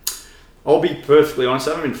 I'll be perfectly honest,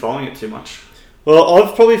 I haven't been following it too much. Well,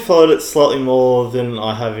 I've probably followed it slightly more than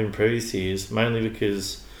I have in previous years, mainly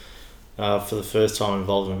because for the first time I'm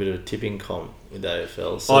involved in a bit of a tipping comp with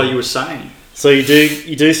AFL. So, you were saying. So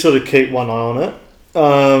you do sort of keep one eye on it.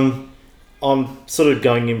 I'm sort of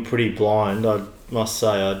going in pretty blind. I must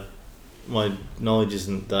say, my knowledge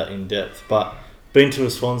isn't that in depth, but been to a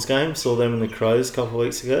Swans game, saw them and the Crows a couple of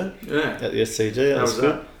weeks ago. Yeah. At the SCG. How was good.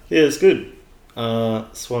 that? Yeah, it's good.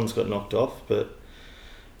 Swans got knocked off, but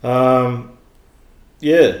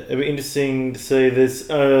yeah, it'll be interesting to see. There's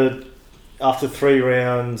after 3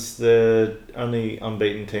 rounds, the only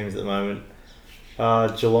unbeaten teams at the moment are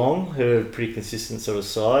Geelong, who are a pretty consistent sort of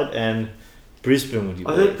side, and Brisbane. Would you?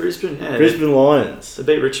 I heard Brisbane. Yeah, Brisbane Lions. They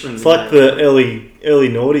beat Richmond. It's like the early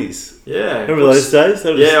noughties. Yeah. Remember those days?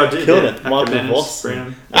 They I did. Killing it. Michael Voss,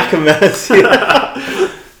 Brown. Ackermanis.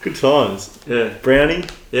 Yeah. Good times. Yeah. Brownie.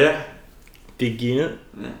 Yeah. Big unit.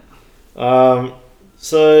 Yeah.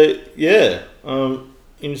 So yeah.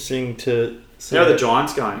 Interesting to see. How are the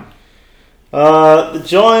Giants going? The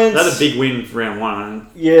Giants. They had a big win for round 1.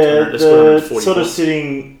 Yeah, they're sort of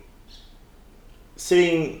sitting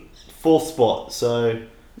 4th spot. So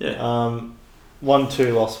yeah.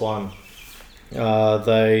 1-2, lost 1.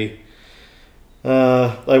 They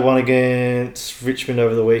won against Richmond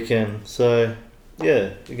over the weekend. So yeah,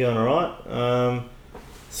 they're going alright.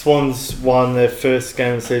 Swans won their first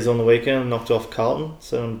game of the season on the weekend, knocked off Carlton,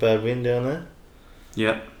 so on a bad win down there.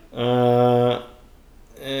 Yep.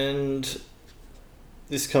 And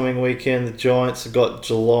this coming weekend, the Giants have got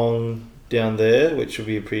Geelong down there, which will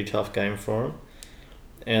be a pretty tough game for them.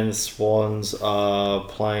 And the Swans are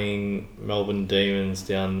playing Melbourne Demons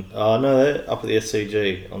down... no, they're up at the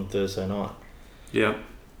SCG on Thursday night. Yeah.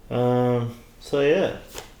 So, yeah.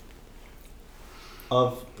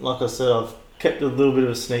 Like I said, I've kept a little bit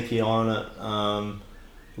of a sneaky eye on it. A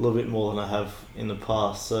little bit more than I have in the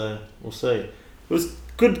past, so we'll see. It was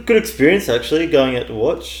good experience, actually, going out to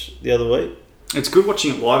watch the other week. It's good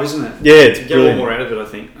watching it live, isn't it? Yeah, it's you brilliant. Get a lot more out of it, I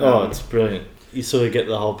think. It's brilliant. You sort of get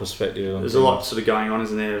the whole perspective. There's a lot sort of going on,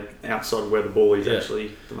 isn't there, outside of where the ball is actually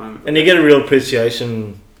at the moment. And you get a real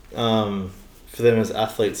appreciation for them as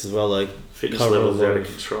athletes as well. Like fitness levels out of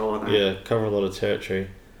control, aren't they? Yeah, cover a lot of territory.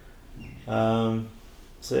 So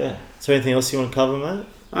yeah. Is there anything else you want to cover, mate?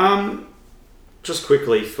 Just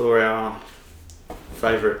quickly for our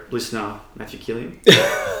favourite listener, Matthew Killian.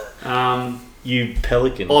 You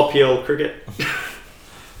pelican. IPL cricket.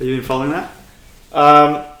 Have you been following that?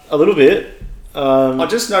 A little bit. I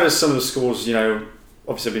just noticed some of the scores, obviously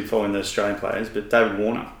I've been following the Australian players, but David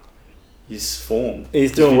Warner, his form.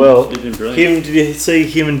 He's doing well. He's been brilliant. Did you see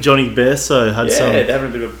him and Johnny Besso had some they're having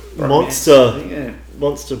a bit of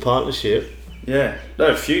monster partnership. Yeah, no,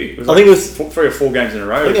 a few. I think it was 3 or 4 games in a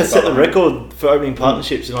row. I think I set the record for opening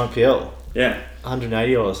partnerships in IPL. Yeah.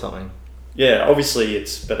 180 or something. Yeah, obviously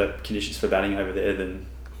it's better conditions for batting over there than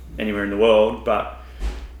anywhere in the world, but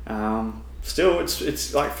still,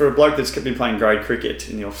 it's like for a bloke that's been playing grade cricket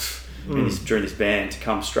in the off during this ban to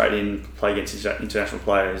come straight in, play against international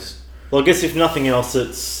players. Well, I guess if nothing else,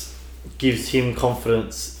 it gives him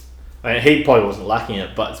confidence. I mean, he probably wasn't lacking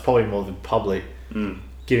it, but it's probably more the public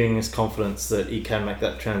giving us confidence that he can make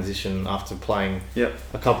that transition after playing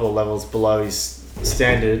a couple of levels below his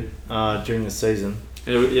standard during the season.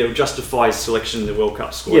 It will justify his selection in the World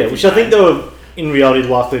Cup squad. Yeah, which I think they were in reality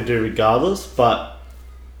likely to do regardless, but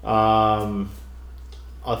I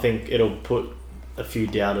think it'll put a few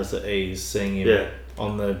doubters at ease seeing him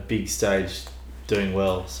on the big stage doing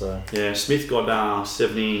well. So yeah, Smith got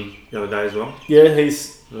 70 the other day as well. Yeah,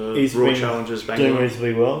 he's Raw been Challengers doing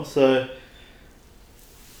reasonably well. So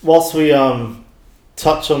whilst we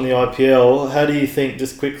touch on the IPL, how do you think,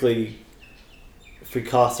 just quickly, if we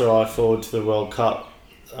cast our eye forward to the World Cup,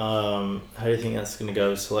 how do you think that's going to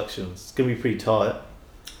go with selections? It's going to be pretty tight.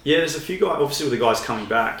 Yeah, there's a few guys. Obviously, with the guys coming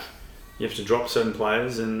back, you have to drop certain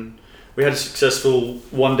players, and we had a successful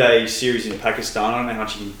one-day series in Pakistan. I don't know how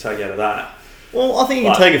much you can take out of that. Well, I think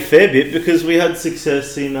you can take a fair bit because we had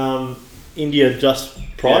success in India just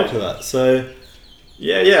prior to that. So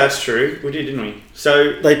yeah, that's true. We did, didn't we?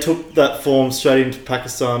 So they took that form straight into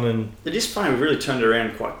Pakistan, and it is funny. We really turned it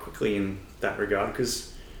around quite quickly in that regard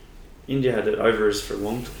because India had it over us for a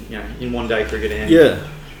long, in one-day cricket and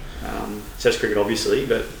Test cricket, obviously.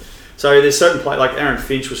 But so there's certain players like Aaron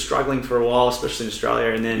Finch was struggling for a while, especially in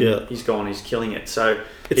Australia, and then he's gone, he's killing it. So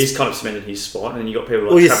he's kind of cemented his spot, and then you got people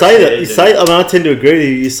like. Well, you say that. I tend to agree with you.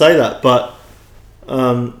 You say that, but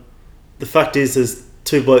the fact is, there's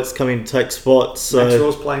two blokes coming to take spots. So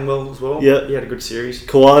Maxwell's playing well as well. Yeah, he had a good series.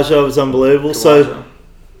 Khawaja was unbelievable. So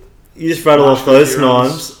you just rattle off those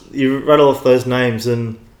names. You rattle off those names,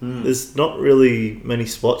 and there's not really many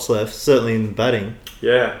spots left, certainly in batting.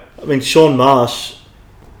 Yeah. I mean, Sean Marsh,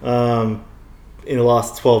 in the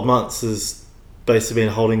last 12 months, has basically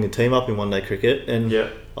been holding the team up in one-day cricket, and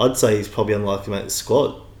I'd say he's probably unlikely to make the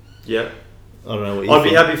squad. Yeah. I don't know what you I'd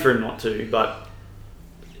think. be happy for him not to, but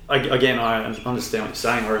again, I understand what you're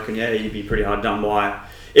saying. I reckon, he'd be pretty hard done by.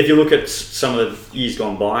 If you look at some of the years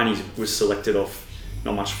gone by, and he was selected off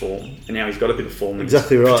not much form, and now he's got a bit of form. And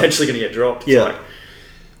exactly he's right. Potentially going to get dropped. Yeah. It's like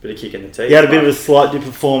a bit of kick in the teeth. He had a bit of a slight dip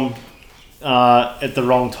of form at the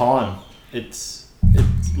wrong time. It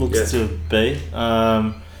looks to be.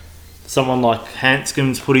 Someone like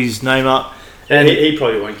Hanscom's put his name up. And he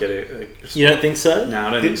probably won't get a you don't think so? No, I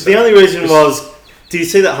don't think so. The only reason was, did you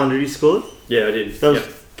see that 100 he scored? Yeah, I did. That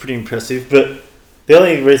was pretty impressive. But the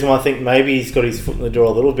only reason why I think maybe he's got his foot in the door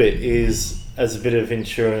a little bit is as a bit of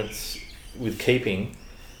insurance with keeping.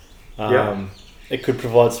 It could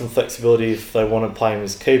provide some flexibility if they want to play him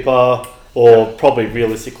as keeper, or probably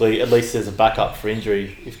realistically, at least there's a backup for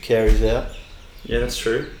injury if Carey's out. Yeah, that's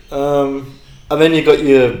true. And then you've got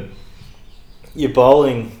your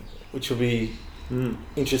bowling, which will be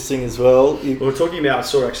interesting as well. We were talking about, I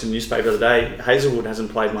saw actually in the newspaper the other day, Hazelwood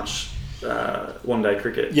hasn't played much one-day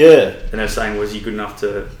cricket. Yeah. And they're saying, was he good enough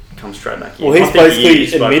to come straight back in? Well, he's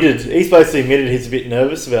basically admitted he's a bit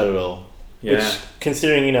nervous about it all. Yeah. Which,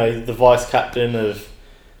 considering, the vice-captain of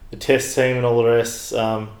the test team and all the rest,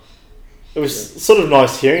 it was sort of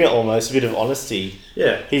nice hearing it almost, a bit of honesty.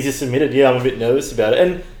 Yeah. He's just admitted, I'm a bit nervous about it.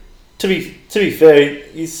 And to be fair,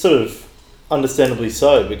 he's sort of understandably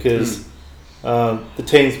so, because the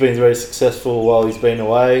team's been very successful while he's been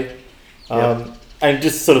away. And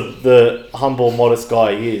just sort of the humble, modest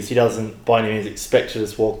guy he is, he doesn't by any means expect to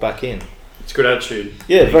just walk back in. It's a good attitude.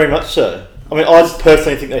 Yeah, very much so. I mean, I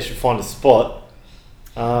personally think they should find a spot.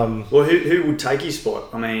 Well, who would take his spot?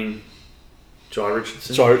 I mean, Jai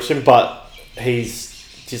Richardson, but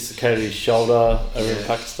he's dislocated his shoulder over in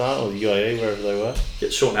Pakistan or the UAE, wherever they were.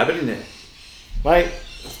 Get Sean Abbott in there. Mate,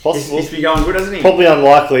 it's possible. He's been going good, hasn't he? Probably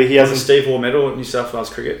unlikely. He hasn't. Steve Waugh medal at New South Wales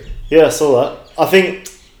Cricket. Yeah, I saw that. I think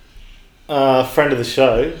friend of the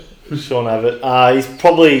show, Sean Abbott, he's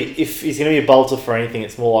probably, if he's going to be a bolter for anything,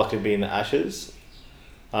 it's more likely to be in the Ashes.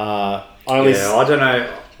 I don't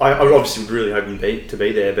know. I obviously would really hope him to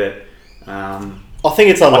be there, but I think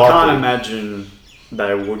it's unlikely. I can't imagine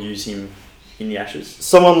they would use him in the Ashes.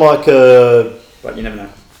 Someone like but you never know.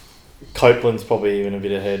 Copeland's probably even a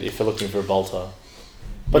bit ahead if they're looking for a bolter.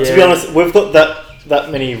 But to be honest, we've got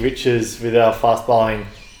that many riches with our fast bowling.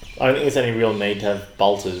 I don't think there's any real need to have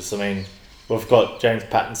bolters. I mean, we've got James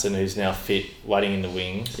Pattinson, who's now fit, waiting in the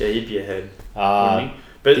wings. Yeah, he'd be ahead.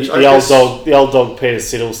 But the old dog Peter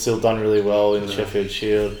Siddle's still done really well in the Sheffield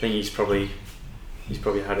Shield. I think he's probably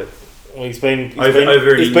had it. Well, he's been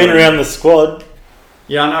around the squad.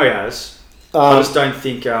 Yeah, I know he has. I just don't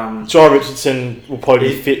think Jai Richardson will probably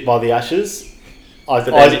be fit by the Ashes. But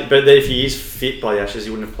if he is fit by the Ashes,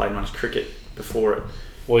 he wouldn't have played much cricket before it.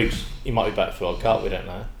 Well, he might be back for World Cup. We don't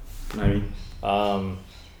know. Maybe.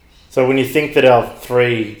 So when you think that our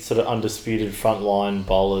three sort of undisputed frontline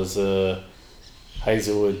bowlers are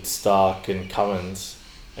Hazelwood, Stark, and Cummins,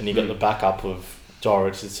 and you got the backup of Jai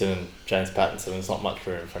Richardson and James Pattinson, there's not much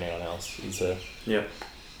room for anyone else. Yeah.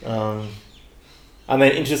 And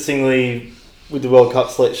then interestingly, with the World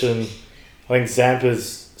Cup selection, I think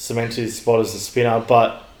Zampa's cemented his spot as a spinner,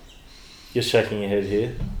 but you're shaking your head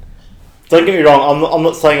here. Don't get me wrong, I'm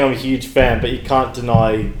not saying I'm a huge fan, but you can't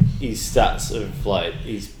deny his stats of late.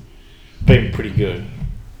 He's been pretty good.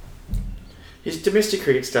 His domestic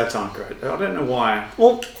cricket stats aren't great. I don't know why.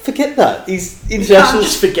 Well, forget that. His international. You can't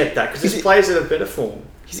just forget that because his players are a better form.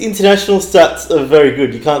 His international stats are very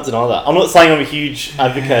good. You can't deny that. I'm not saying I'm a huge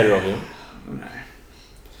advocate of him. No.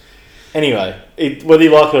 Anyway, whether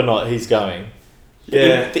you like it or not, he's going.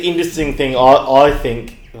 Yeah. The interesting thing, I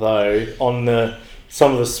think, though, on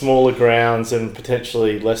some of the smaller grounds and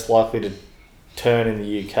potentially less likely to turn in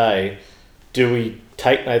the UK, do we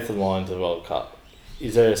take Nathan Lyon to the World Cup?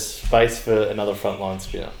 Is there a space for another frontline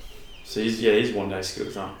spinner? So his one-day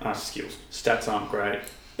stats aren't great.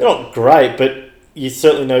 They're not great, but you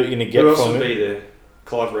certainly know what you're going to get from him. Who else would be there?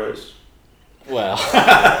 Clive Rose. Wow.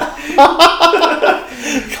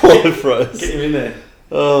 Clive Rose. Get him in there.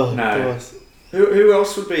 Oh, no. Gosh. Who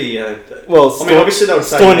else would be? Obviously they would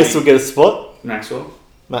say Stoinis will get a spot. Maxwell.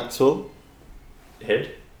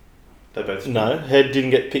 Head. They both. No, Head didn't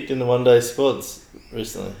get picked in the one-day squads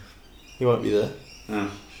recently. He won't be there. No.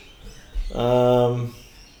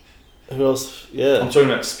 Who else? Yeah. I'm talking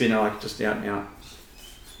about spinner, like just out and out.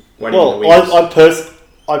 Well,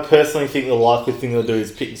 I personally think the likely thing they'll do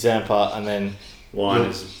is pick Zampa and then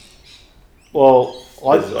Lyon is. Well,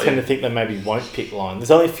 I tend to think they maybe won't pick line.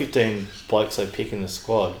 There's only 15 blokes they pick in the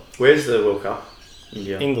squad. Where's the World Cup?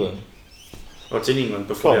 India. England. Oh, it's in England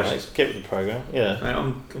before the Ashes. Get with the program. Yeah. Mate,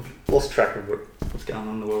 I've lost track of what's going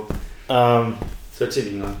on in the world. So it's in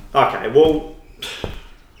England. Okay, well,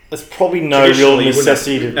 there's probably no real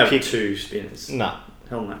necessity to pick 2 spinners. No.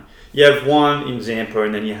 Hell no. You have one in Zampa,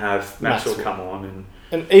 and then you have Maxwell come on,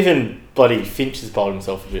 and even bloody Finch has bowled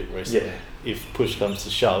himself a bit recently. Yeah. If push comes to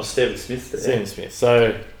shove. Stephen Smith.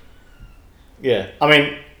 So, yeah. I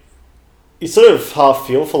mean, you sort of half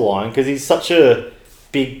feel for Lyon because he's such a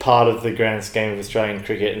big part of the grand scheme of Australian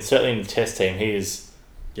cricket, and certainly in the Test team, he is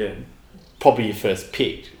probably your first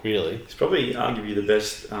pick, really. He's probably arguably the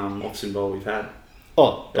best off-spin bowler we've had.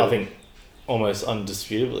 Oh, I think almost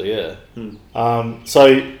undisputably, yeah.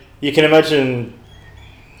 So you can imagine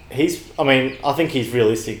I think he's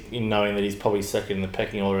realistic in knowing that he's probably second in the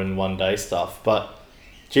pecking order in one-day stuff, but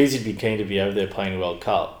geez, he'd be keen to be over there playing the World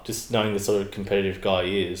Cup, just knowing the sort of competitive guy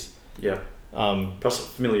he is. Yeah. Plus a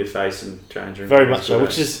familiar face and change. Very much so,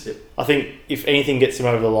 which is, I think, if anything gets him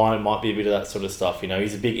over the line, it might be a bit of that sort of stuff. You know,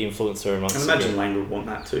 he's a big influencer amongst. I imagine Lang would want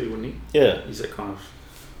that too, wouldn't he? Yeah. He's that kind of.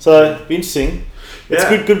 So, it'd be interesting. It's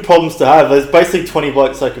good problems to have. There's basically 20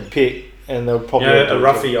 blokes they could pick, and they'll probably. A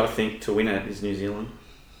roughie, I think, to win it is New Zealand.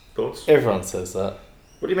 Thoughts? Everyone says that.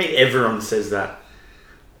 What do you mean everyone says that?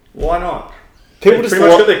 Why not? People they just pretty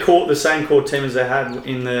much got the same core team as they had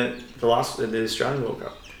in the Australian World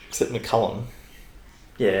Cup. Except McCullum.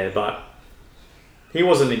 Yeah, but he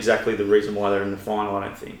wasn't exactly the reason why they're in the final, I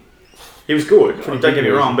don't think. He was good, don't get me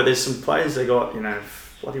wrong, but there's some players they got,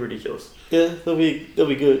 bloody ridiculous. Yeah, they'll be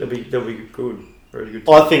good. They'll be good. Very good.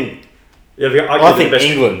 I think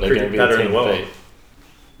England are going to be the team to beat.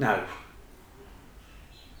 No.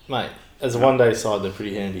 Mate, as a one-day side, they're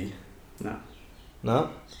pretty handy. No?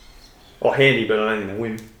 Oh, handy, but I don't think they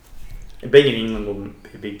win. And being in England wouldn't be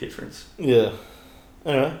a big difference. Yeah.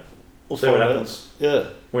 Anyway, we'll see what happens. Yeah.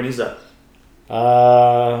 When is that?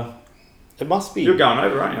 It must be. You're going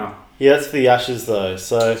over, aren't you? Yeah, it's for the Ashes though.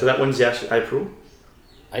 So that when's the Ashes? April.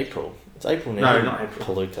 It's April now. No, not April.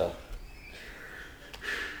 Palooka.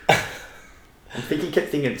 I think you kept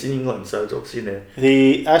thinking it's in England, so it's obviously in there.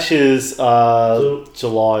 The Ashes are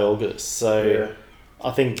July, August. So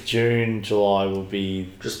I think June, July will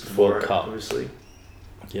be just before World Cup, obviously.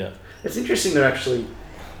 Yeah. It's interesting they're actually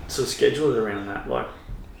sort of scheduled it around that. Like,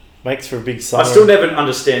 makes for a big summer. I still never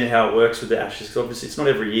understand how it works with the Ashes, because obviously it's not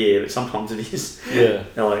every year, but sometimes it is. Yeah.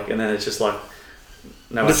 And then it's just like...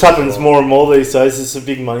 No, this happens more and more these days. It's a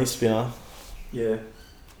big money spinner. Yeah.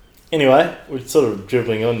 Anyway, we're sort of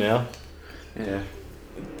dribbling on now. Yeah.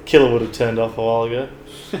 Killer would have turned off a while ago.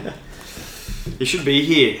 You should be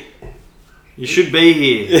here. You should be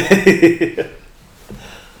here.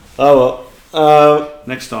 Oh well.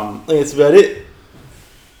 Next time. I think that's about it.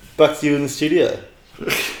 Back to you in the studio.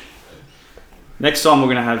 Next time we're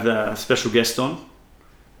going to have a special guest on.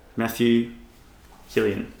 Matthew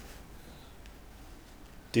Killian.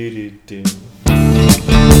 Do.